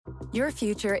Your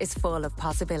future is full of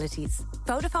possibilities.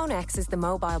 Vodafone X is the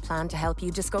mobile plan to help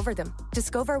you discover them.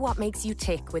 Discover what makes you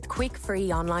tick with quick, free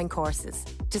online courses.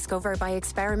 Discover by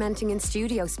experimenting in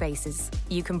studio spaces.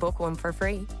 You can book one for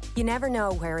free. You never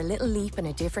know where a little leap in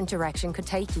a different direction could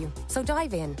take you. So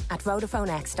dive in at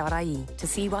VodafoneX.ie to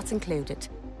see what's included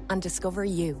and discover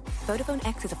you. Vodafone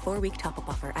X is a 4-week top-up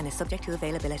offer and is subject to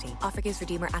availability. Offer gives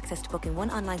redeemer access to booking one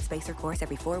online space or course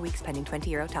every 4 weeks pending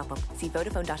 €20 top-up. See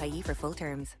Vodafone.ie for full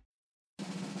terms.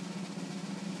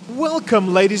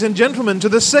 Welcome, ladies and gentlemen, to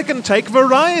the Second Take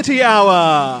Variety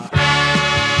Hour.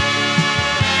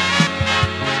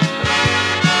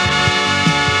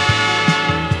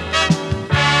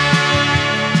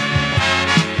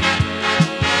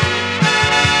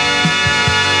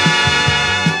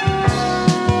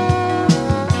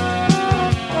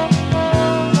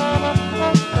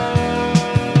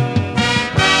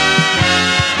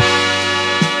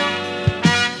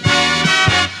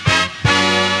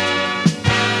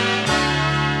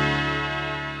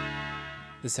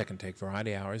 The Second Take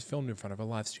Variety Hour is filmed in front of a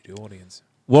live studio audience.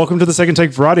 Welcome to the Second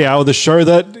Take Variety Hour, the show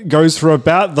that goes for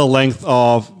about the length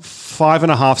of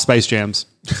 5.5 Space Jams.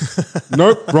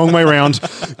 Nope, wrong way around.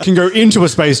 Can go into a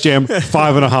Space Jam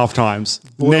 5.5 times.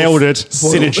 Nailed it.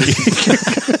 Synergy.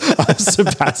 I'm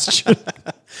Sebastian.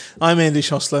 I'm Andy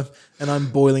Schossler, and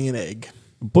I'm boiling an egg.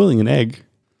 Boiling an egg?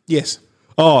 Yes.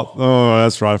 Oh,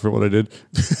 that's right. I forgot what I did.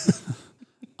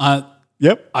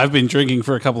 Yep. I've been drinking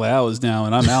for a couple of hours now,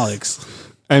 and I'm Alex.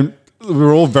 And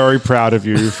we're all very proud of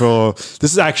you for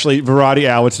this is actually Variety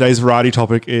Hour. Today's variety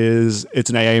topic is it's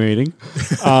an AA meeting.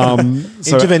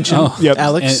 Intervention. Yep.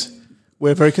 Alex,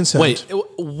 we're very concerned. Wait,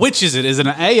 which is it? Is it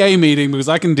an AA meeting? Because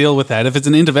I can deal with that. If it's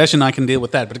an intervention, I can deal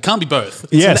with that. But it can't be both.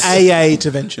 It's an AA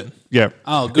intervention. Yeah.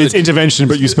 Oh, good. It's intervention,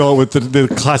 but you spell it with the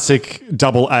classic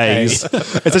double A's.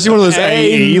 It's actually one of those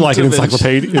AE, like an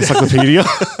encyclopedia.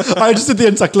 I just did the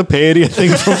encyclopedia thing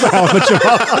from amateur.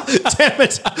 Damn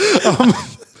it.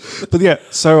 But yeah,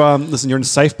 so listen, you're in a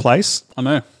safe place. I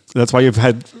know. That's why you've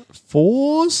had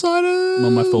 4 ciders. I'm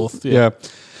on my 4th. Yeah.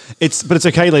 But it's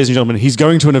okay, ladies and gentlemen. He's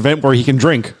going to an event where he can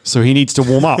drink, so he needs to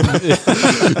warm up.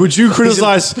 Would you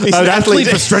criticize an athlete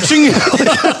for stretching?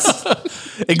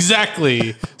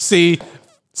 Exactly. See,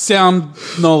 sound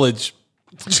knowledge.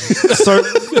 So,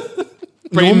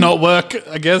 Brain not work,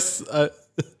 I guess.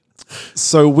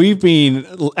 So we've been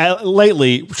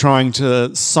lately trying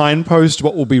to signpost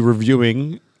what we'll be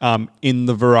reviewing in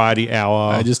the Variety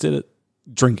Hour. I just did it.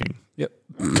 Drinking. Yep.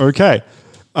 Okay.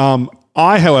 I'm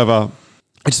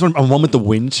one with the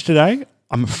wind today.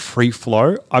 I'm a free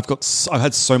flow. I've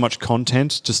had so much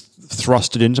content just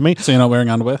thrusted into me. So you're not wearing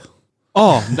underwear?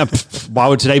 Oh, no, why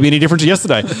would today be any different to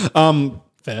yesterday?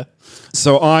 Fair.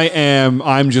 So I'm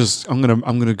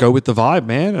gonna go with the vibe,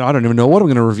 man. And I don't even know what I'm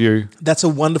gonna review. That's a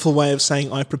wonderful way of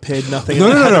saying I prepared nothing.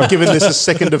 No. Haven't given this a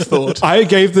second of thought. I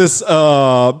gave this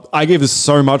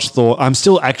so much thought. I'm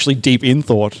still actually deep in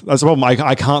thought. That's the problem.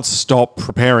 I can't stop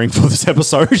preparing for this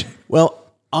episode. Well,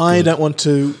 I don't want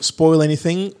to spoil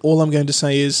anything. All I'm going to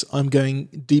say is I'm going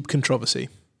deep controversy.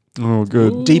 Oh,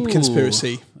 good. Deep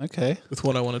conspiracy. Okay. With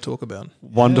what I want to talk about.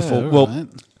 Wonderful. Yeah, well, right.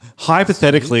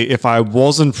 hypothetically, if I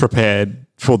wasn't prepared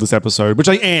for this episode, which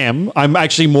I am, I'm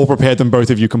actually more prepared than both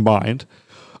of you combined.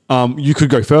 You could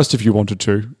go first if you wanted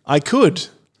to. I could.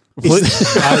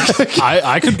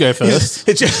 I could go first.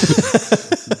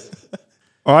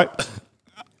 All right.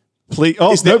 Please.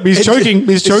 Oh, nope, he's choking.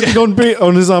 He's choking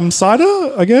on his cider,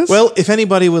 I guess. Well, if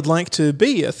anybody would like to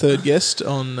be a third guest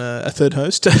on a third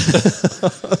host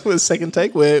with Second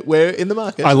Take, we're in the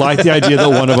market. I like the idea that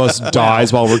one of us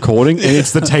dies while recording, and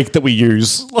it's the take that we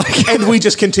use. And we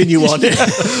just continue on.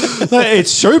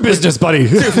 It's show business, buddy.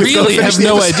 Really have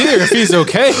no idea if he's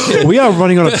okay. We are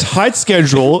running on a tight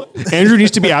schedule. Andrew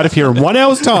needs to be out of here in 1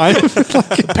 hour's time.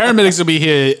 Paramedics will be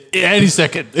here any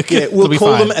second. Yeah, we'll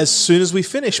call them as soon as we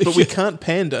finish, but we can't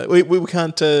pander. We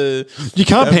can't. You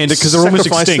can't pander because they're almost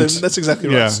sacrifice extinct. them. That's exactly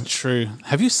right. Yeah. True.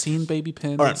 Have you seen baby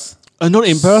pandas? All right. Not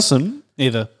in person.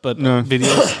 Either, but No.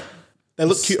 videos. They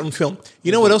look cute on film.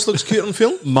 You know what else looks cute on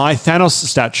film? My Thanos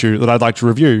statue that I'd like to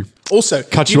review. Also,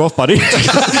 Cut you off, buddy.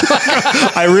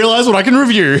 I realize what I can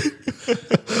review.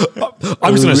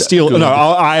 I'm just going to steal. No,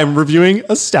 I am reviewing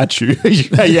a statue. Are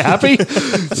you happy?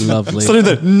 Lovely. Something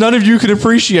that none of you can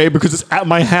appreciate because it's at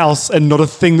my house and not a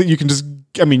thing that you can just.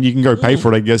 I mean, you can go pay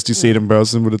for it, I guess, to see it in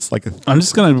person, but it's like a. I'm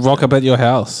just going to rock up at your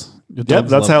house. Your Yep, dog's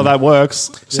that's how lovely. that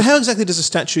works. So how exactly does a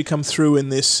statue come through in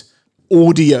this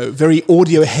very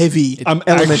audio heavy element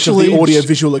of actually the audio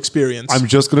visual experience. I'm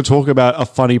just going to talk about a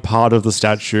funny part of the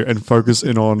statue and focus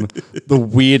in on the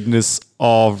weirdness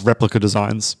of replica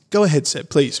designs. Go ahead, Seb,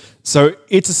 please. So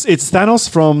it's Thanos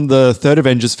from the third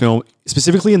Avengers film,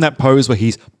 specifically in that pose where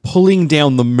he's pulling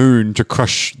down the moon to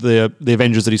crush the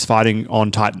Avengers that he's fighting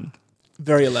on Titan.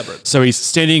 Very elaborate. So he's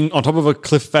standing on top of a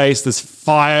cliff face, there's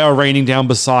fire raining down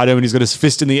beside him, and he's got his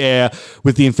fist in the air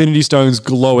with the Infinity Stones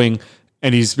glowing,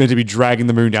 and he's meant to be dragging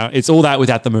the moon down. It's all that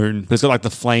without the moon, but it's got like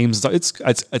the flames. It's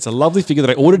a lovely figure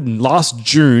that I ordered in last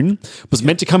June, was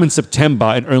meant to come in September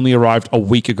and only arrived a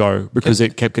week ago because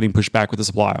it kept getting pushed back with the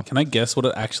supplier. Can I guess what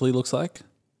it actually looks like?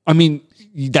 I mean,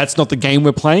 that's not the game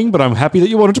we're playing, but I'm happy that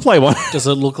you wanted to play one. Does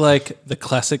it look like the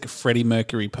classic Freddie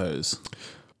Mercury pose?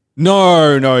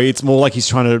 No, it's more like he's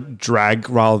trying to drag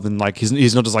rather than like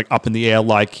he's not just like up in the air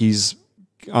like he's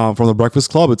from the Breakfast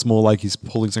Club. It's more like he's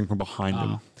pulling something from behind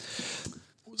him.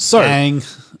 So, bang.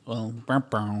 Well, I'll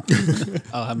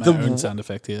have my own sound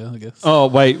effect here, I guess. oh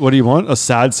wait, what do you want? A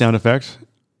sad sound effect?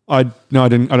 I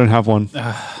don't have one.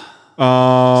 Play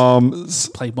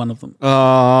one of them.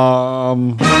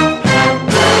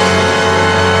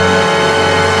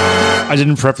 I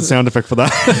didn't prep a sound effect for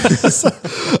that.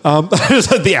 I just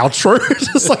had the outro.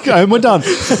 Just like, we're done.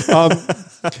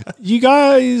 You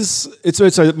guys,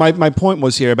 my point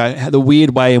was here about how the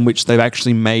weird way in which they've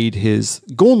actually made his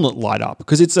gauntlet light up.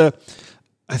 Because I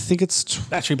think it's...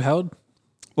 Battery powered?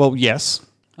 Well, yes.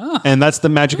 And that's the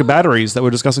magic of batteries that we're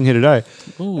discussing here today.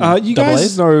 You double guys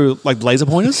A's? know like laser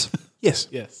pointers? Yes.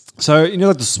 So, you know,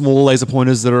 like the small laser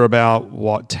pointers that are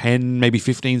about 10, maybe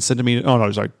 15 centimeters. Oh,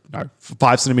 no,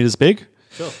 5 centimeters big.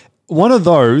 Sure. One of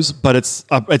those, but it's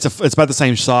about the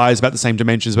same size, about the same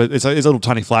dimensions, but it's a little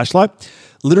tiny flashlight.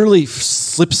 Literally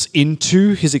slips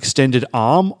into his extended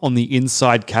arm on the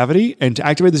inside cavity. And to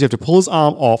activate this, you have to pull his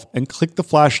arm off and click the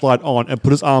flashlight on and put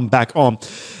his arm back on.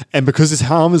 And because his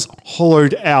arm is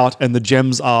hollowed out and the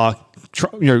gems are,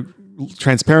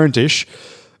 transparent-ish,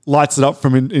 lights it up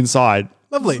from inside.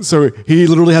 Lovely. So he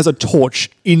literally has a torch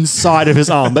inside of his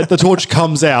arm. But the torch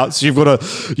comes out. So you got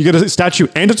a statue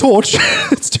and a torch.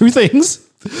 It's two things.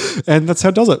 And that's how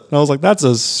it does it. And I was like, that's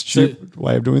a stupid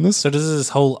way of doing this. So does his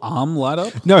whole arm light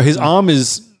up? No, his arm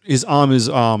is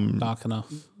Dark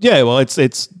enough. yeah, well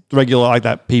it's regular like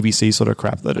that PVC sort of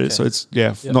crap that it is. So it's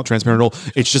not transparent at all.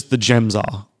 It's just the gems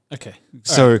are. Okay.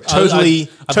 So Totally-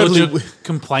 I totally- thought you were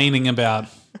complaining about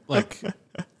like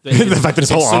the fact that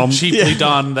his whole it's so arm- cheaply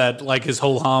done that like his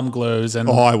whole arm glows and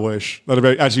Oh, I wish that'd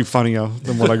be actually funnier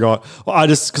than what I got. Well,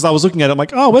 because I was looking at it, I'm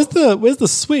like, oh, where's the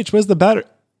switch? Where's the battery?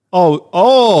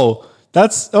 Oh,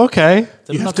 that's okay. Did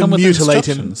it You not have to come with mutilate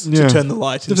him instructions? to Yeah. turn the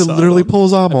light You have to inside literally on. pull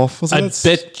his arm off. I was like, I that's-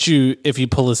 bet you if you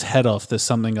pull his head off, there's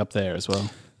something up there as well.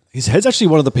 his head's actually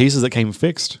one of the pieces that came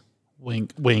fixed.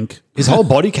 Wink, wink. His whole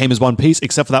body came as one piece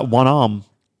except for that one arm,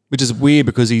 which is weird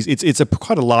because it's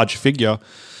quite a large figure.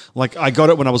 Like I got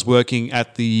it when I was working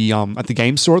at the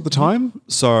game store at the time,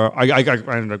 so I ended up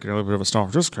getting a little bit of a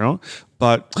staff discount,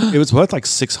 but it was worth like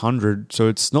 $600. So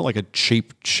it's not like a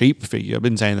cheap figure. I've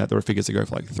been saying that there are figures that go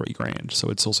for like $3,000, so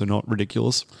it's also not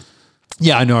ridiculous.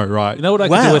 Yeah, I know, right? You know what I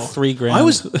could do with $3,000? I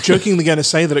was jokingly going to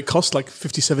say that it cost like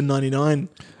 $57.99.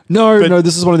 No,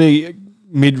 this is one of the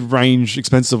mid-range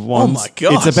expensive ones. my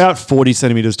gosh. It's about 40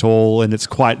 centimeters tall and it's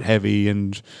quite heavy.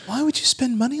 And Why would you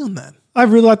spend money on that? I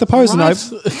really like the pose. Right.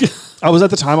 And I was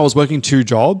at the time I was working 2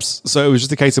 jobs, so it was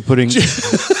just a case of putting.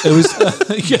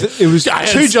 it was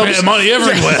two jobs, money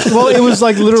everywhere. Well, it was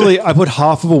like literally I put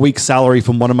half of a week's salary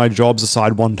from one of my jobs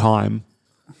aside one time,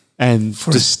 and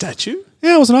For a statue?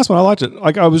 yeah, it was a nice one. I liked it.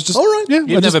 Like I was just All right. Yeah,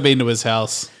 You've I just, never been to his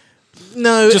house.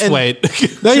 No. Just and wait.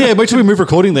 no, yeah. Wait till we move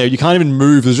recording there. You can't even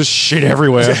move. There's just shit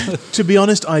everywhere. To be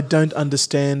honest, I don't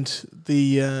understand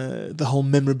the whole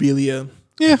memorabilia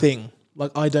Yeah. thing.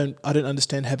 Like I don't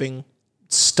understand having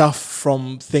stuff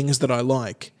from things that I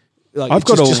like. Like I've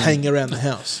got just all- hanging around the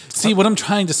house. See, what I'm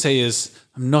trying to say is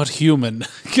I'm not human.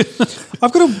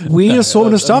 I've got a weird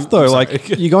assortment of stuff though. sorry. Like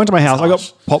you go into my house, I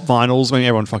got pop vinyls. I mean,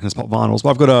 everyone fucking has pop vinyls, but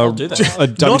I've got do that. a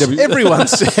Not WW. everyone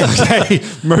said. Okay,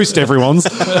 most everyone's.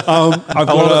 I've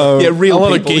got Yeah, real a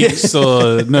lot of people. geeks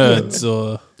or nerds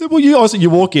or Well, you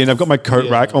walk in. I've got my coat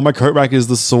rack. On my coat rack is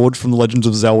the sword from The Legends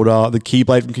of Zelda, the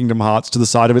Keyblade from Kingdom Hearts. To the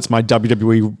side of it's my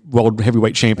WWE World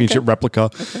Heavyweight Championship replica,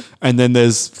 and then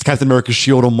there's Captain America's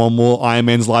shield on one wall, Iron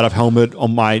Man's light up helmet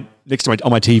on my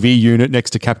on my TV unit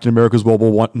next to Captain America's World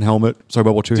War I helmet. Sorry,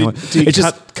 World War II helmet. Do you It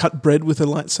just cut bread with a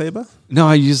lightsaber? no,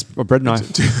 I use a bread knife.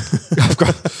 I've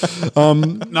got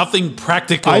Nothing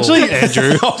practical, Actually-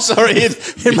 Andrew. Oh, sorry.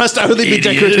 It must only be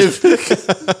decorative.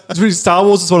 Star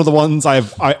Wars is one of the ones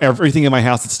everything in my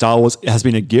house at Star Wars has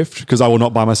been a gift because I will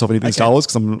not buy myself anything Star Wars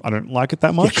because I don't like it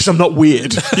that much. Because I'm not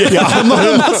weird. I'm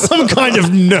not some kind of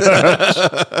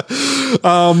nerd.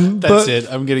 That's it.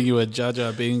 I'm getting you a Jar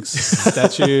Jar Binks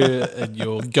statue, and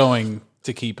you're going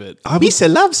to keep it. We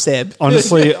still love Seb.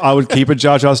 Honestly, I would keep a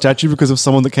Jar Jar statue because if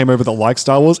someone that came over that likes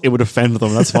Star Wars, it would offend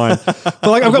them. That's fine. But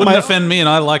like, I've got Wouldn't offend me, and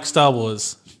I like Star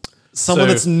Wars. someone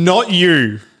so- that's not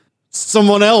you,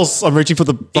 someone else. I'm reaching for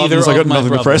the buttons. I got my nothing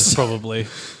to brothers, press. probably.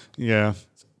 Yeah.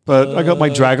 But I got my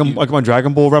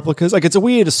Dragon Ball replicas. Like, it's a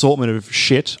weird assortment of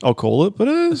shit, I'll call it, but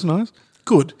it's nice.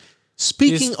 Good.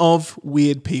 Speaking of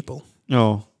weird people.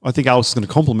 Oh, I think Alex is going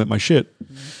to compliment my shit.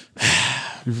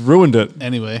 You've ruined it.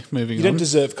 Anyway, moving You on. don't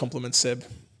deserve compliments, Seb.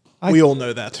 We all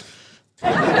know that.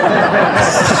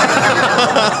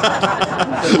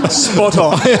 Spot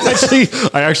on.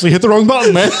 I actually hit the wrong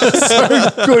button, man.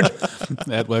 So good.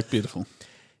 That worked beautiful.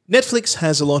 Netflix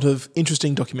has a lot of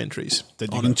interesting documentaries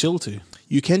That you can chill to.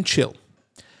 you can chill.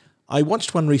 I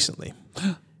watched one recently,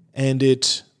 and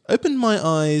it opened my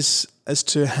eyes as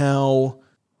to how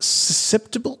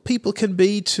susceptible people can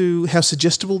be to, how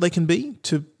suggestible they can be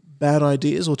to bad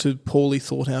ideas or to poorly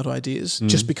thought out ideas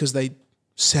just because they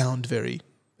sound very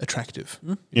attractive.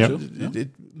 Yeah. It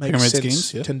makes Pyramid sense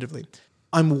schemes, yeah. tentatively.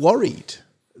 I'm worried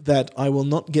that I will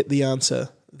not get the answer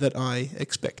that I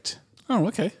expect. Oh,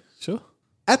 okay. Sure.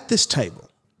 At this table,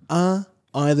 are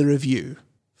either of you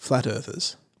flat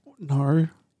earthers? No.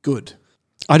 Good.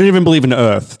 I don't even believe in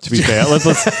Earth, to be fair.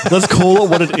 Let's call it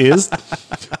what it is.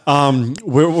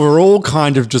 We're all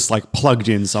kind of just like plugged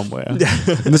in somewhere. And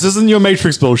this isn't your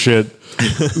Matrix bullshit.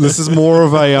 This is more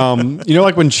of a,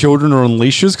 like when children are on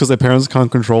leashes because their parents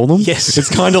can't control them? Yes. It's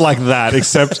kind of like that,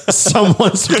 except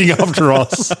someone's looking after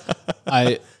us.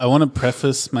 I want to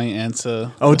preface my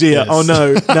answer. Oh dear. with Oh this.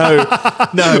 no.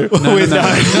 No,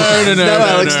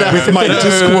 Alex, no. With my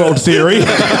Discworld theory.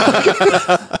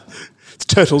 It's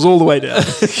turtles all the way down.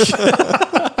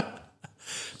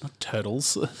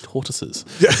 Turtles, tortoises.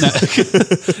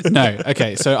 No.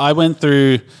 Okay, so I went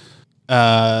through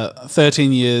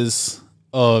 13 years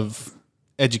of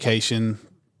education,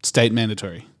 state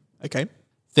mandatory. Okay.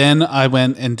 Then I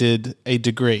went and did a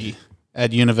degree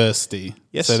at university.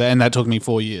 Yes. And that took me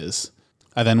 4 years.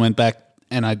 I then went back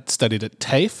and I studied at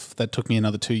TAFE. That took me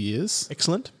another 2 years.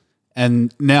 Excellent.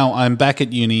 And now I'm back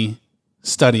at uni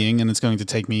studying, and it's going to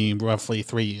take me roughly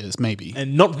 3 years, maybe.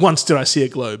 And not once did I see a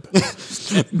globe.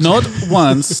 Not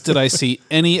once did I see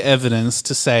any evidence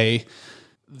to say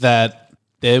that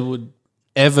there would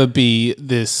ever be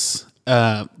this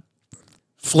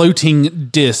floating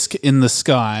disc in the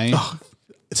sky.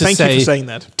 Thank you for saying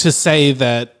that. To say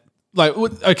that, like,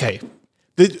 okay,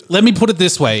 The- let me put it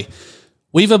this way.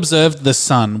 We've observed the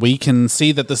sun. We can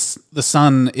see that the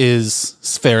sun is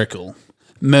spherical.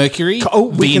 Mercury,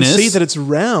 we Venus, can see that it's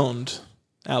round,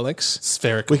 Alex.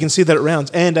 spherical. We can see that it rounds.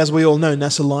 And as we all know,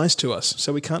 NASA lies to us,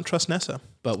 so we can't trust NASA.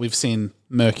 But we've seen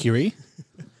Mercury,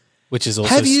 which is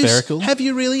also spherical. Have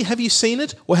you really? Have you seen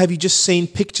it? Or have you just seen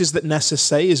pictures that NASA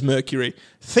say is Mercury?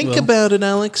 Think about it,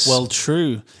 Alex. Well,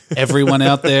 true. Everyone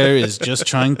out there is just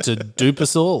trying to dupe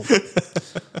us all.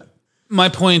 My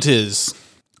point is,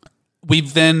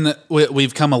 we've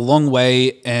come a long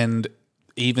way, and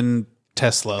even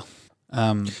Tesla,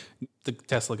 the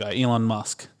Tesla guy, Elon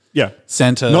Musk, Yeah.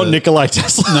 sent a Not Nikolai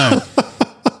Tesla.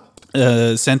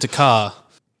 sent a car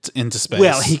into space.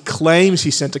 well, he claims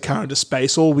he sent a car into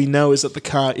space. All we know is that the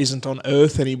car isn't on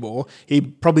Earth anymore. He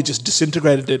probably just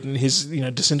disintegrated it in his,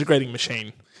 disintegrating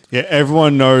machine. Yeah,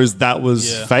 everyone knows that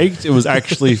was Yeah. faked. It was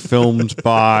actually filmed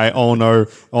by, oh no,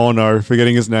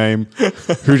 forgetting his name.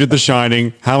 Who did The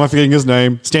Shining? How am I forgetting his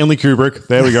name? Stanley Kubrick.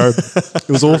 There we go. It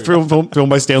was all filmed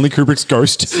by Stanley Kubrick's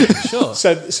ghost. Sure.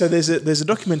 So there's a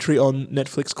documentary on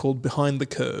Netflix called Behind the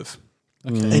Curve,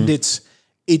 and it's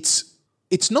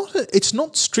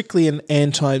not strictly an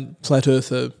anti-flat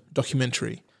earther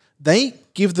documentary. They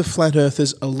give the flat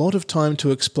earthers a lot of time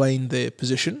to explain their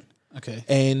position. Okay.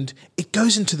 And it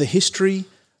goes into the history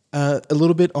a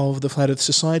little bit of the Flat Earth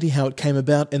Society, how it came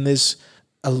about, and there's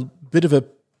a bit of a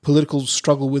political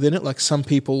struggle within it. Like some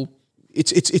people,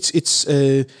 it's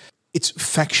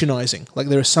factionizing. Like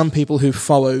there are some people who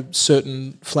follow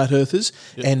certain flat earthers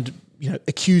and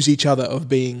accuse each other of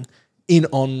being in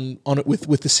on it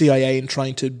with the CIA and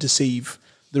trying to deceive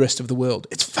the rest of the world.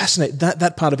 It's fascinating.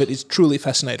 That part of it is truly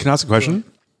fascinating. Can I ask a question?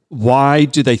 Why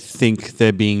do they think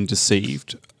they're being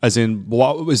deceived? As in,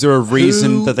 is there a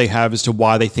reason that they have as to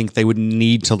why they think they would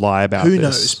need to lie about Who this?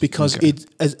 knows? Because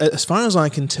as far as I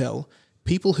can tell,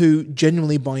 people who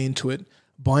genuinely buy into it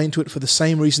for the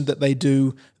same reason that they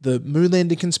do the moon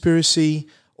landing conspiracy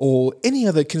or any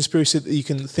other conspiracy that you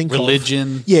can think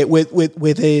Religion. of. Yeah, where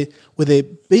they're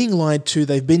being lied to,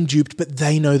 they've been duped, but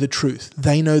they know the truth.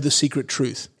 They know the secret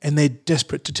truth, and they're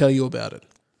desperate to tell you about it.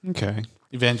 Okay.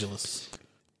 Evangelists.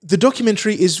 The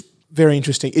documentary is very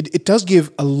interesting. It does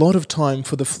give a lot of time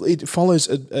for it follows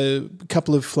a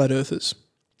couple of flat earthers,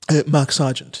 Mark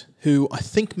Sargent, who I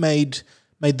think made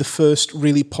the first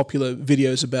really popular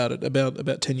videos about it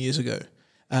about 10 years ago,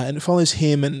 and it follows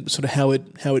him and sort of how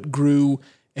it grew,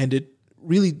 and it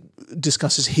really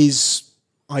discusses his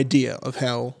idea of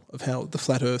how the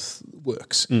flat Earth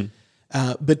works.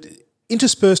 But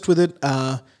interspersed with it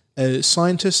are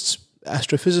scientists,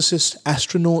 astrophysicists,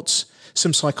 astronauts,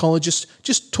 some psychologists,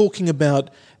 just talking about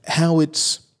how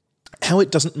it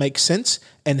doesn't make sense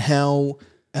and how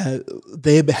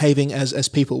they're behaving as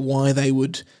people, why they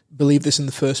would believe this in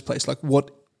the first place. Like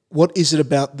what is it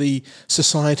about the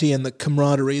society and the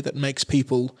camaraderie that makes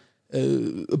people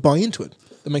buy into it,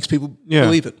 that makes people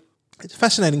believe it? It's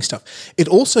fascinating stuff. It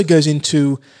also goes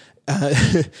into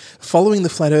following the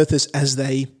flat earthers as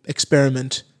they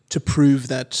experiment to prove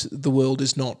that the world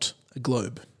is not a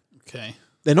globe. Okay.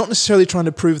 They're not necessarily trying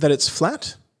to prove that it's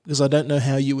flat, because I don't know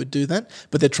how you would do that,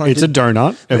 but they're trying It's a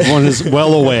donut. Everyone is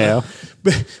well aware.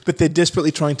 But they're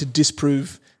desperately trying to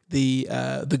disprove the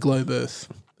globe Earth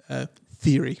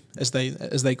theory, as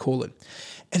they call it.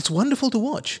 And it's wonderful to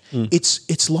watch.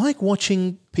 It's like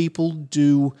watching people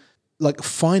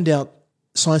find out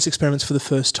science experiments for the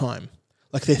first time.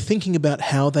 Like they're thinking about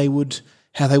how they would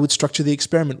structure the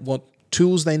experiment, what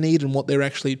tools they need, and what they're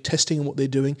actually testing and what they're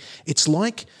doing. It's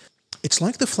like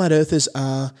the flat earthers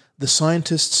are the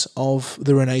scientists of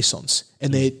the Renaissance,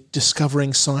 and they're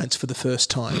discovering science for the first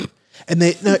time, and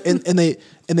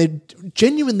they're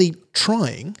genuinely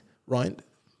trying, right,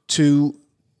 to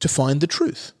find the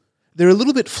truth. They're a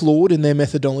little bit flawed in their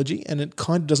methodology, and it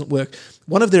kind of doesn't work.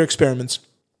 One of their experiments,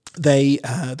 they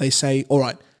say, all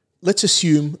right, let's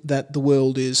assume that the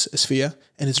world is a sphere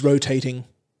and it's rotating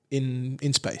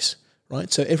in space,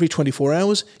 right? So every 24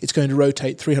 hours, it's going to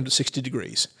rotate 360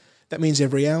 degrees. That means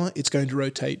every hour it's going to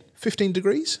rotate 15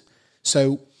 degrees.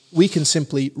 So we can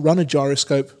simply run a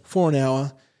gyroscope for an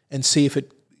hour and see if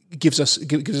it gives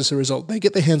us a result. They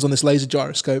get their hands on this laser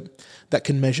gyroscope that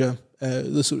can measure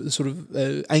the sort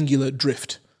of angular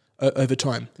drift over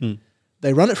time.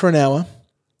 They run it for an hour,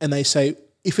 and they say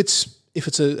if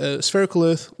it's a spherical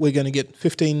Earth, we're going to get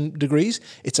 15 degrees.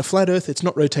 It's a flat Earth, it's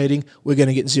not rotating, we're going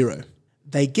to get 0.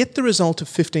 They get the result of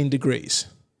 15 degrees,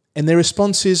 and their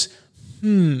response is,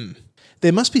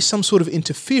 there must be some sort of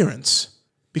interference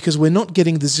because we're not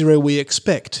getting the 0 we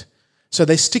expect. So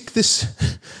they stick this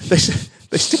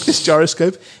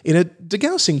gyroscope in a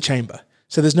degaussing chamber.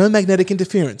 So there's no magnetic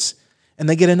interference. And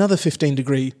they get another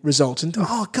 15-degree result. And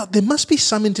oh God, there must be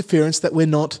some interference that we're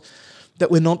not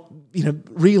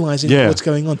realizing what's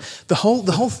going on. The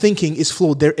whole thinking is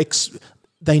flawed.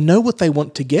 They know what they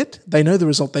want to get. They know the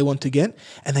result they want to get,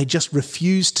 and they just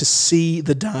refuse to see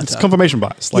the data. It's confirmation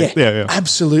bias.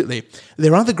 Absolutely.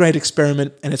 Their other great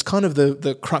experiment, and it's kind of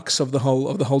the crux of the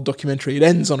whole documentary. It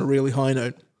ends on a really high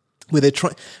note, where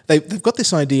they've got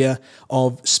this idea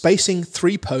of spacing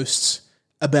 3 posts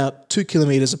about 2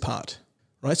 kilometers apart.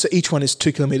 Right, so each one is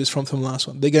 2 kilometers from the last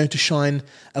one. They're going to shine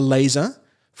a laser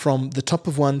from the top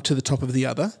of one to the top of the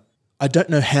other. I don't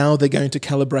know how they're going to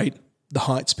calibrate the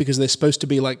heights because they're supposed to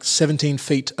be like 17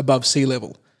 feet above sea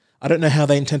level. I don't know how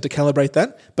they intend to calibrate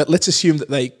that, but let's assume that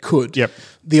they could. Yep.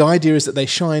 The idea is that they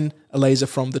shine a laser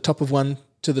from the top of one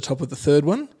to the top of the third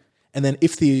one, and then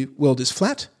if the world is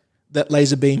flat, that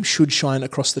laser beam should shine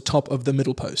across the top of the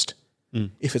middle post.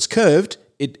 If it's curved,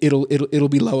 it'll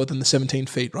be lower than the 17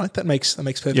 feet, right? That makes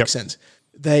perfect sense.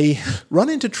 They run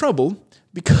into trouble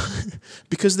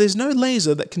because there's no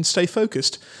laser that can stay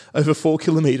focused over 4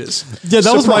 kimeters. Yeah,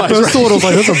 that was my first thought. I was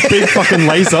like, that's a big fucking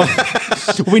laser.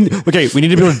 we need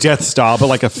to build a Death Star, but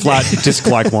like a flat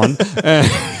disc-like one.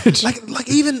 Like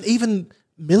even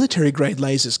military grade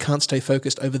lasers can't stay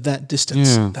focused over that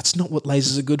distance. Yeah. That's not what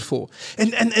lasers are good for.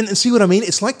 And see what I mean?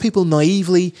 It's like people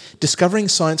naively discovering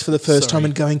science for the first time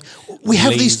and going, we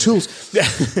have these tools.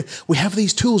 We have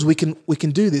these tools. We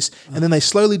can do this. And then they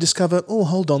slowly discover, oh,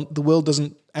 hold on, the world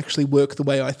doesn't actually work the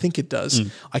way I think it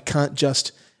does. I can't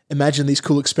just imagine these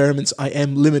cool experiments. I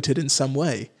am limited in some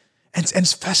way. And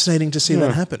it's fascinating to see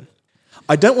that happen.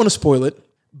 I don't want to spoil it,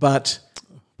 but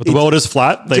But the world is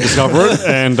flat. They discover it,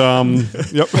 and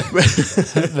yep.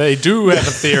 They do have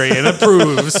a theory and it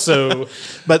proves. So,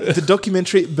 But the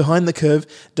documentary Behind the Curve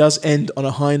does end on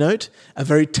a high note, a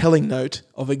very telling note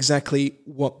of exactly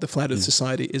what the Flat Earth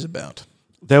Society is about.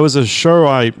 There was a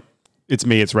show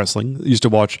it's wrestling, used to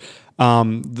watch.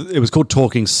 It was called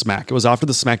Talking Smack. It was after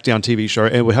the SmackDown TV show,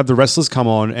 and it would have the wrestlers come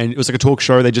on, and it was like a talk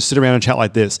show. They just sit around and chat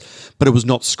like this, but it was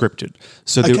not scripted.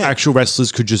 So the Okay. actual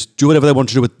wrestlers could just do whatever they wanted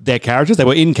to do with their characters. They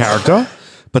were in character,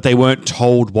 but they weren't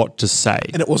told what to say.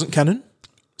 And it wasn't canon,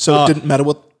 so it didn't matter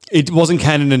what. It wasn't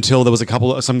canon until there was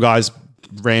some guys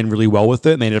ran really well with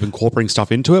it and they ended up incorporating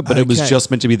stuff into it, but it was Okay.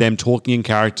 just meant to be them talking in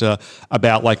character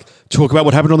about talk about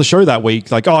what happened on the show that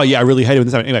week. Like, oh yeah, I really hated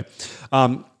it. Anyway,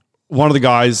 one of the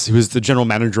guys who was the general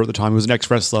manager at the time, who was an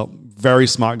ex-wrestler, very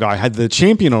smart guy, had the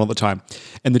champion on at the time.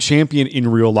 And the champion in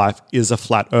real life is a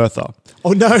flat earther.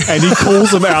 Oh no! And he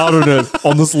calls him out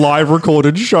on this live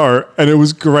recorded show. And it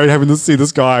was great having to see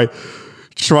this guy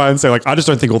try and say, I just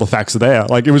don't think all the facts are there.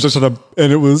 It was just and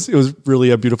it was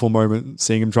really a beautiful moment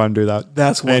seeing him try and do that.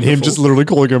 That's And him wonderful. just literally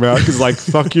calling him out because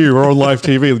fuck you, we're on live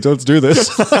TV, let's do this.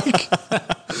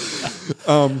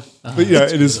 But yeah,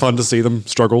 it is fun to see them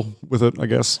struggle with it, I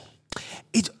guess.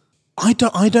 I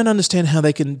don't understand how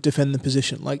they can defend the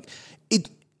position.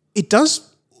 It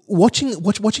does watching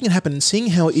it happen and seeing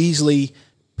how easily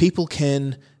people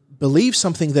can believe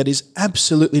something that is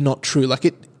absolutely not true.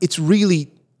 It's really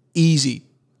easy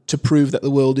to prove that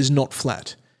the world is not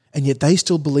flat, and yet they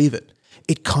still believe it.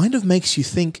 It kind of makes you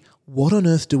think, what on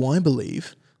earth do I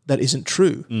believe that isn't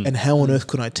true, and how on earth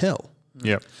could I tell?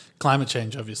 Yeah. climate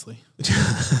change, obviously.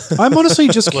 I'm honestly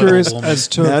just curious warming. as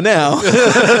to. Now,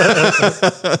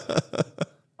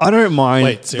 I don't mind.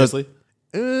 Wait, seriously?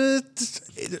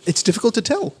 it's difficult to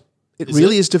tell. It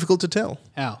really is difficult to tell.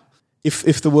 How?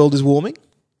 If the world is warming,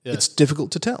 Yeah. it's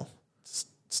difficult to tell.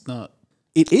 It's not.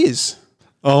 It is.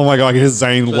 Oh my God, I can hear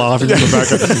Zane laughing in the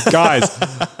background. Guys,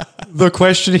 the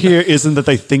question here isn't that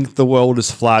they think the world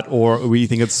is flat or we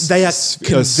think it's They are a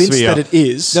convinced sphere. that it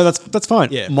is. No, that's fine.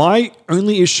 Yeah. My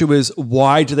only issue is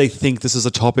why do they think this is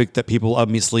a topic that people are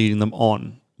misleading them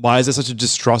on? Why is there such a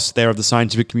distrust there of the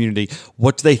scientific community?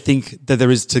 What do they think that there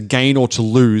is to gain or to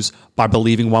lose by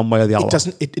believing one way or the other?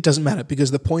 It doesn't matter, because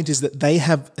the point is that they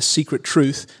have a secret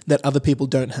truth that other people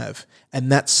don't have,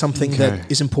 and that's something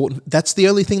that is important. That's the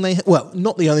only thing they well,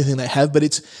 not the only thing they have, but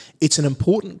it's an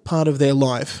important part of their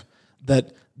life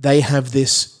that they have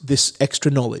this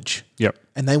extra knowledge. Yep.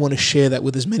 And they want to share that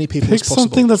with as many people Pick as possible.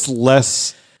 something that's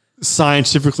less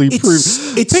scientifically proven.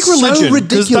 It's Pick so religion.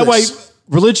 'Cause that way, ridiculous.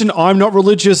 religion, I'm not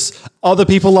religious, other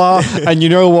people are, and you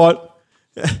know what?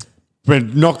 We're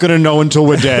not going to know until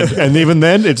we're dead. And even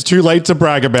then, it's too late to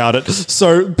brag about it.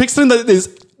 So pick something that is,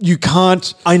 you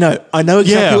can't. I know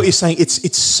exactly Yeah. what you're saying.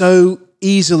 It's so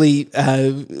easily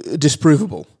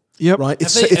disprovable. Yep. Right.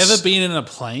 Have they ever been in a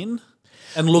plane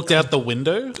and looked out the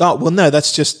window? Oh well, no.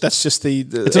 That's just the It's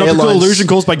an optical airlines- illusion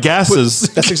caused by gases.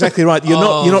 That's exactly right. You're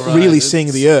not right. really It's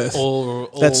seeing the Earth. All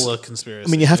That's- a conspiracy.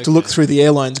 I mean, you have to look Okay. through the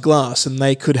airline's glass, and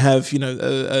they could have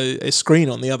a screen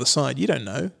on the other side. You don't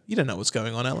know. You don't know what's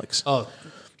going on, Alex. Oh,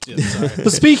 yeah, sorry.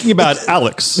 But speaking about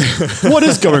Alex, what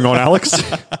is going on, Alex?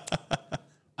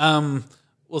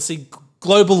 Well, see,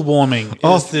 global warming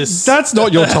is this. That's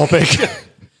not your topic.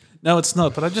 No, it's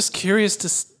not. But I'm just curious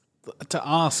to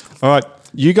ask. All right,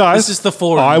 you guys. This is the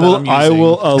forum I that will. I'm I using.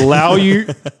 will allow you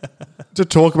to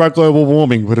talk about global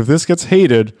warming, but if this gets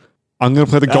heated, I'm going to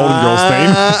play the Golden Girls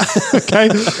theme.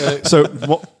 Okay. So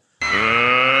what?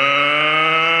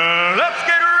 Let's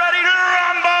get ready to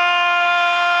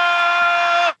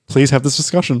rumble! Please have this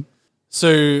discussion.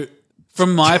 So,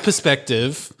 from my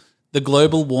perspective, the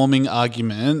global warming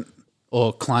argument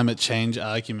or climate change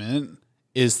argument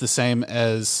is the same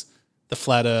as the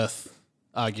flat Earth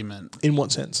argument, In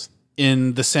what sense?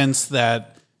 in the sense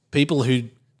that people who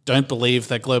don't believe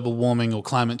that global warming or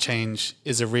climate change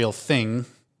is a real thing,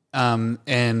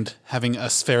 and having a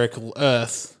spherical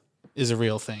Earth is a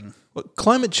real thing. Well,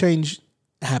 climate change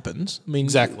happens. I mean,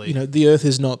 Exactly. the Earth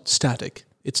is not static;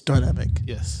 it's dynamic.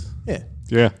 Yes. Yeah.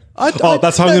 Yeah.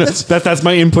 that's how I'm gonna. That's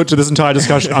my input to this entire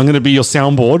discussion. I'm going to be your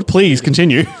soundboard. Please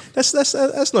continue. That's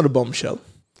not a bombshell.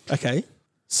 Okay.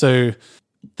 So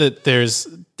that there's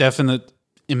definite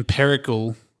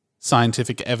empirical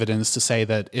scientific evidence to say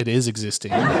that it is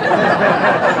existing.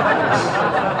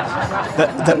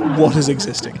 That what is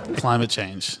existing? Climate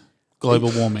change, global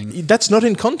warming. That's not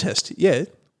in contest. Yeah.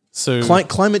 So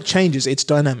Climate changes. It's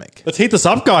dynamic. Let's heat this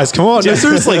up, guys. Come on. No,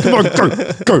 seriously. Come on.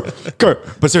 Go.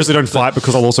 But seriously, don't fight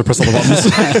because I'll also press all the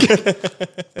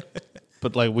buttons.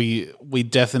 but like we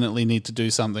definitely need to do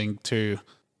something to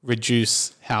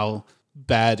reduce how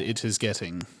bad it is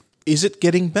getting. Is it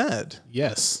getting bad?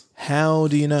 Yes. How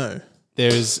do you know?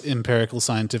 There is empirical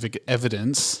scientific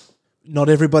evidence. Not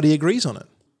everybody agrees on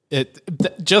it.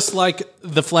 Just like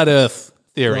the flat Earth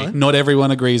theory, Right. not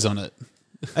everyone agrees on it.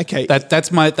 Okay.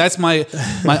 That's my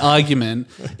argument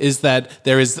is that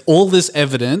there is all this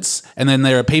evidence, and then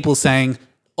there are people saying,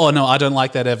 "Oh no, I don't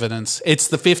like that evidence. It's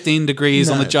the 15 degrees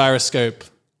on No. the gyroscope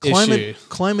issue."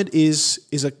 Climate is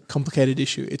a complicated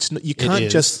issue. It's not, you can't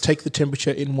is. just take the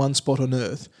temperature in one spot on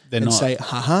Earth and not. say,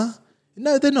 "Haha."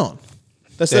 No, they're not.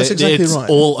 That's exactly it's right.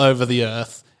 all over the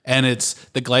Earth, and it's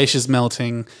the glaciers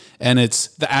melting, and it's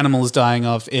the animals dying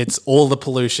off. It's all the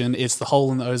pollution. It's the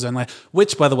hole in the ozone layer,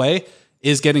 which, by the way,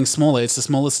 is getting smaller. It's the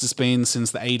smallest it's been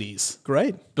since the 80s.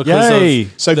 Great. Because Yay.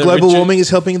 of So the global warming is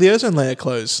helping the ozone layer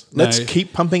close. Let's No.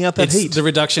 keep pumping out that It's heat. the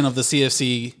reduction of the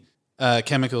CFC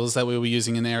chemicals that we were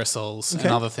using in aerosols and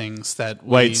other things that we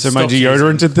Wait, so my stopped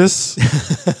deodorant using did this?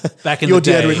 back in Your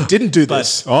the day. deodorant didn't do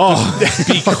this. Oh,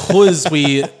 Because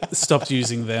we stopped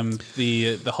using them,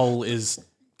 the hole is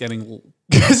getting.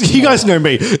 because you guys know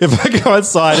me. If I go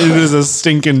outside and it is a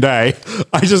stinking day,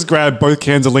 I just grab both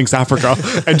cans of Lynx Africa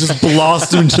and just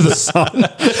blast them into the sun.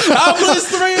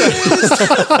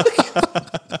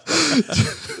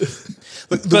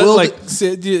 Look, the But world, like,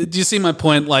 do you see my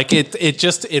point? Like,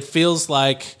 it feels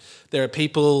like there are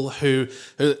people who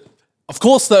of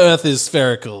course, the Earth is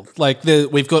spherical. Like,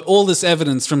 we've got all this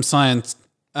evidence from science,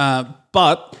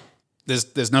 but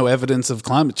there's no evidence of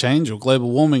climate change or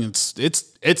global warming. It's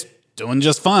doing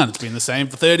just fine. It's been the same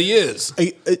for 30 years.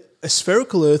 a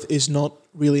spherical Earth is not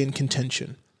really in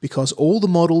contention because all the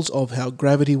models of how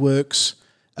gravity works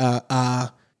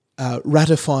are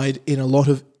ratified in a lot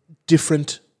of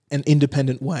different and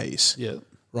independent ways. Yeah.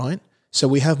 Right? So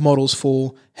we have models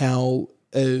for how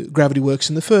gravity works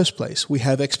in the first place. We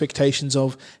have expectations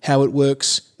of how it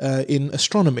works in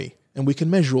astronomy, and we can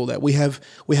measure all that. We have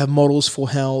models for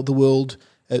how the world,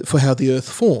 for how the Earth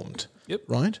formed. Yep.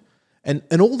 Right?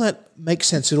 And all that makes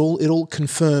sense. It all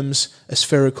confirms a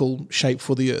spherical shape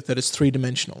for the Earth, that it's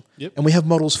three-dimensional. Yep. And we have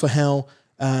models for how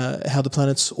the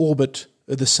planets orbit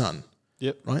the sun.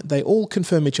 Yep. Right? They all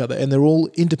confirm each other, and they're all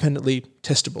independently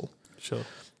testable. Sure.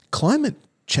 Climate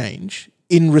change,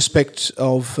 in respect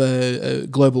of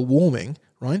global warming,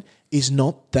 right, is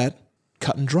not that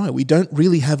cut and dry. We don't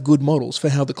really have good models for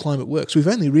how the climate works. We've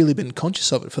only really been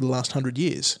conscious of it for the last 100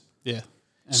 years. Yeah.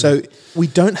 So we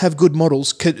don't have good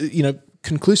models,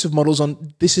 conclusive models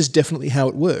on this is definitely how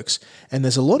it works. And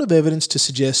there's a lot of evidence to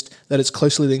suggest that it's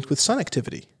closely linked with sun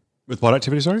activity. With what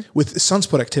activity, sorry? With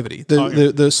sunspot activity.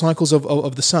 The cycles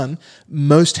of the sun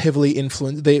most heavily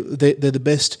influence, they're the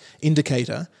best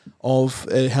indicator of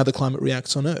how the climate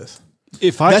reacts on Earth.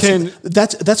 If I can...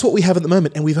 That's what we have at the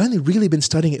moment, and we've only really been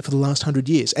studying it for the last 100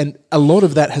 years. And a lot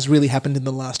of that has really happened in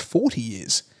the last 40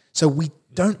 years. So we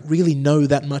don't really know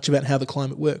that much about how the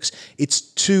climate works. It's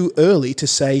too early to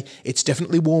say it's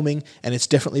definitely warming and it's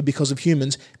definitely because of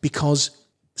humans, because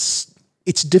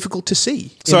it's difficult to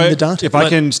see in the data. If I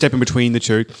can step in between the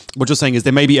two, what you're saying is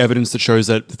there may be evidence that shows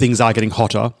that things are getting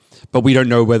hotter, but we don't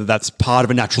know whether that's part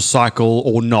of a natural cycle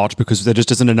or not, because there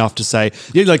just isn't enough to say,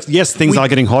 yes, things are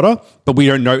getting hotter, but we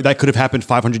don't know. That could have happened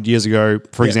 500 years ago,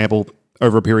 for example,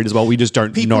 over a period as well. We just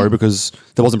don't know because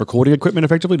there wasn't recording equipment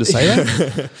effectively to say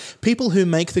that. People who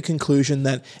make the conclusion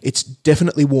that it's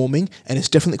definitely warming and it's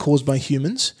definitely caused by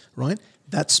humans, right?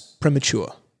 That's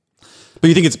premature. But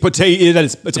you think it's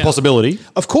a possibility?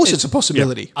 Of course, it's a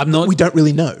possibility. Yeah. We don't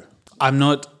really know. I'm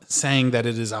not saying that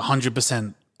it is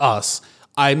 100% us.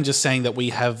 I'm just saying that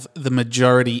we have the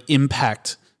majority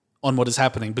impact on what is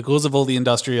happening because of all the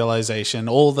industrialization,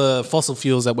 all the fossil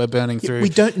fuels that we're burning through. We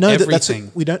don't know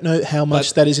everything. we don't know how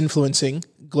much that is influencing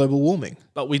global warming.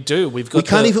 But we do. We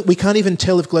can't even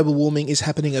tell if global warming is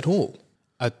happening at all.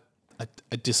 I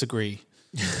disagree.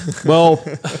 Well,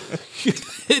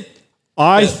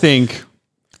 I think,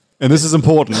 and this is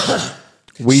important,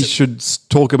 we should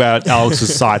talk about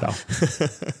Alex's cider.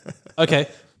 Okay.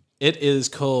 It is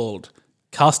called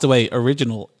Castaway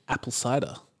Original Apple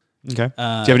Cider. Okay. Do you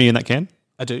have any in that can?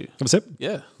 I do. Have a sip?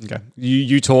 Yeah. Okay.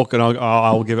 You talk, and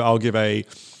I'll give an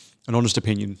honest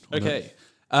opinion. on Okay.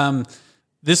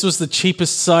 This was the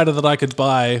cheapest cider that I could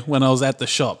buy when I was at the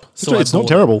shop. So it's I not bought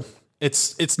terrible.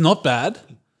 it. It's not bad.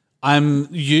 I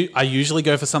usually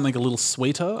go for something a little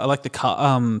sweeter. I like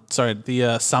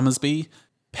the Summersby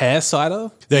pear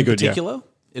cider. They're in good, yeah. particular.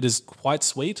 It is quite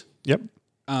sweet. Yep.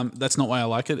 That's not why I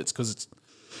like it. It's because it's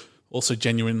also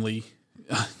genuinely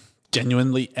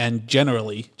and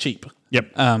generally cheap.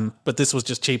 Yep. But this was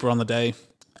just cheaper on the day.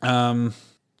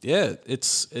 Yeah,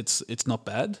 it's not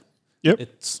bad. Yep.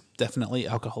 It's definitely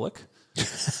alcoholic.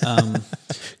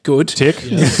 Good. Tick.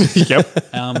 Yep.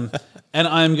 And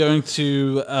I'm going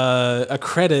to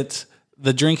accredit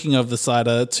the drinking of the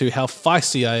cider to how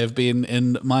feisty I have been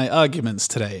in my arguments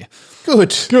today.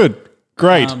 Good. Good.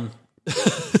 Great.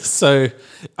 So,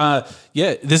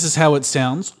 this is how it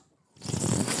sounds.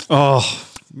 Oh,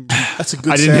 That's a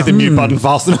good I didn't hit the mute button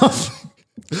fast enough.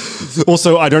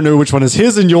 Also, I don't know which one is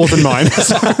his and yours and mine.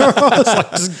 So I was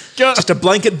like, Just a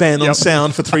blanket ban on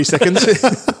sound for 3 seconds.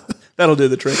 That'll do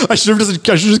the trick. I should have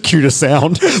just cued a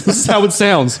sound. This is how it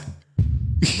sounds.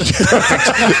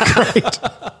 Great.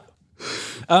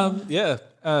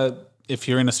 If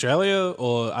you're in Australia,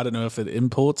 or I don't know if it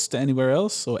imports to anywhere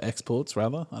else, or exports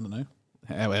rather, I don't know,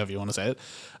 however you want to say it.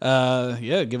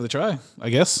 Give it a try, I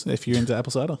guess, if you're into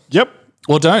apple cider. Yep.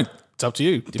 Or don't. It's up to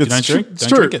you. If you don't drink, It's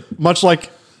don't true. drink it. Much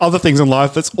like other things in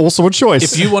life, that's also a choice.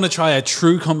 If you want to try a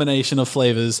true combination of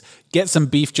flavors, get some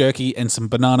beef jerky and some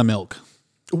banana milk.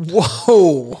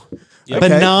 Whoa. Okay.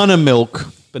 Banana milk.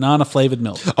 Banana flavored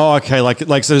milk. Oh, okay. Like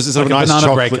so it's sort of Like a a nice banana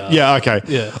chocolate. breaker. Yeah, okay.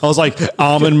 Yeah. I was like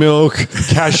almond milk,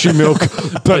 cashew milk,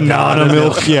 banana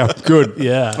milk. Yeah, good.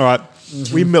 Yeah. All right.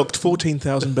 We milked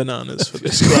 14,000 bananas for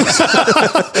this class.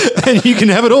 And you can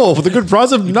have it all for the good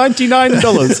price of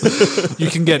 $99. You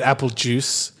can get apple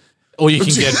juice, or you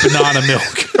can get banana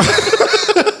milk.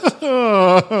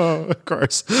 Oh,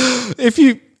 gross. I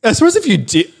suppose if you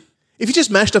did, If you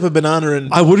just mashed up a banana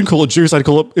and I wouldn't call it juice. I'd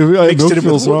call it Mixed milk it with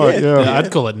feels water, right. yeah. Yeah.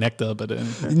 I'd call it nectar, but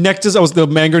Nectar's. The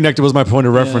mango nectar was my point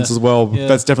of reference Yeah. as well. Yeah.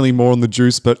 That's definitely more on the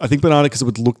juice, but I think banana because it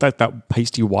would look like that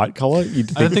pasty white color. I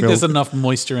don't think there's enough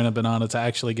moisture in a banana to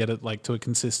actually get it like to a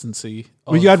consistency.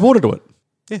 Well, you add water to it.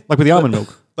 Yeah, like with the almond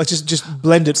milk. like just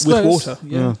blend it with water.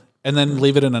 Yeah. And then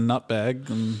leave it in a nut bag.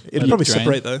 And It'd let probably it drain.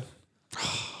 separate though.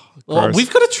 Well, Gross. we've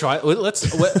got to try.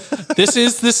 This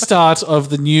is the start of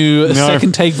the new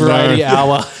Second Take Variety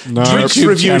Hour Drinks YouTube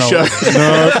review channel, show.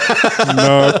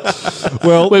 No.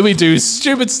 Well, where we do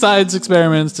stupid science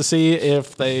experiments to see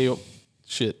if they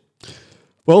shit.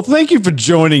 well, thank you for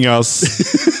joining us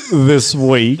this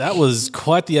week. That was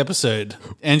quite the episode.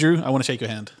 Andrew, I want to shake your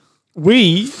hand.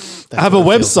 We have a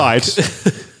what it feels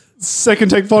website,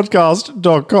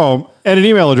 secondtakepodcast.com, and an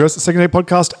email address,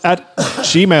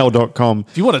 secondtakepodcast@gmail.com.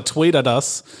 If you want to tweet at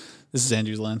us, this is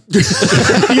Andrew's line.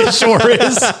 It sure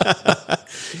is.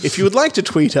 If you would like to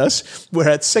tweet us, we're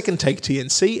at Second Take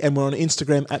TNC and we're on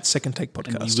Instagram at Second Take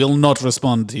Podcast. We will not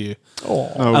respond to you.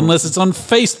 Unless it's on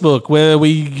Facebook, where we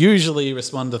usually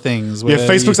respond to things. Yeah, where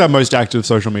Facebook's our most active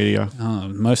social media.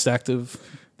 most active,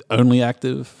 only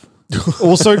active.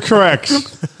 Also correct.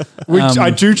 I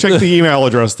do check the email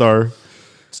address, though.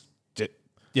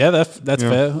 Yeah, that's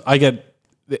fair. I get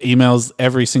the emails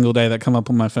every single day that come up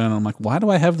on my phone. I'm like, why do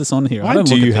I have this on here? I Why don't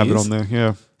do look you at have it these. on there?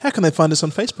 Yeah. How can they find us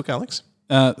on Facebook, Alex?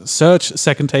 Search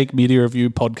Second Take Media Review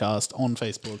Podcast on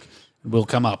Facebook. It will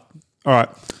come up. All right.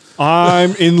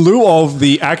 I'm in lieu of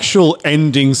the actual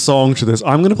ending song to this.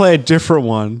 I'm going to play a different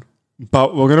one,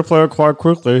 but we're going to play it quite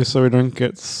quickly so we don't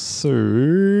get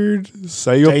sued.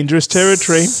 Say your Dangerous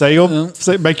territory.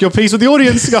 Make your peace with the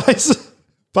audience, guys.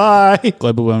 Bye.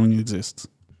 Global warming exists.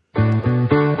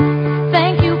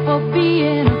 Thank you for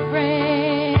being a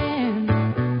friend.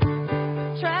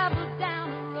 Travel down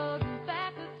the road and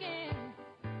back again.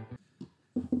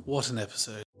 What an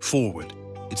episode. Forward.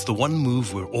 It's the one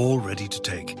move we're all ready to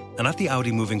take. And at the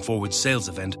Audi Moving Forward sales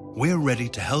event, we're ready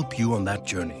to help you on that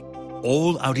journey.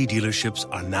 All Audi dealerships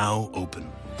are now open,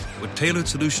 with tailored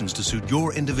solutions to suit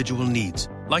your individual needs,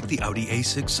 like the Audi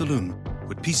A6 Saloon,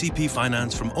 with PCP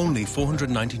finance from only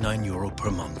 €499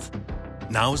 per month.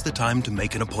 Now is the time to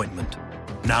make an appointment.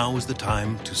 Now is the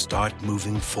time to start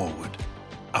moving forward.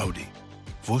 Audi.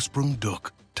 Vorsprung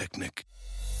durch Technik.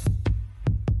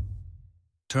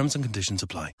 Terms and conditions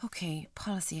apply. Okay,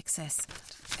 policy access.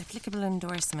 Applicable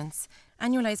endorsements.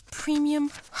 Annualized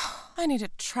premium. I need a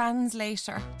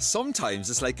translator. Sometimes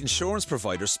it's like insurance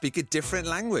providers speak a different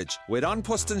language. With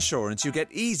OnPost Insurance, you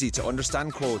get easy to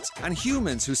understand quotes and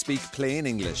humans who speak plain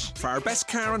English. For our best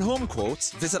car and home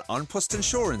quotes, visit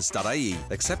onpostinsurance.ie.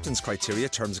 Acceptance criteria,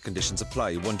 terms and conditions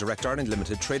apply. One Direct Ireland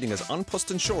Limited trading as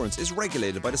OnPost Insurance is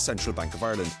regulated by the Central Bank of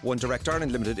Ireland. One Direct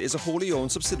Ireland Limited is a wholly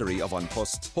owned subsidiary of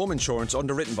OnPost. Home insurance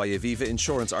underwritten by Aviva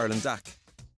Insurance Ireland DAC.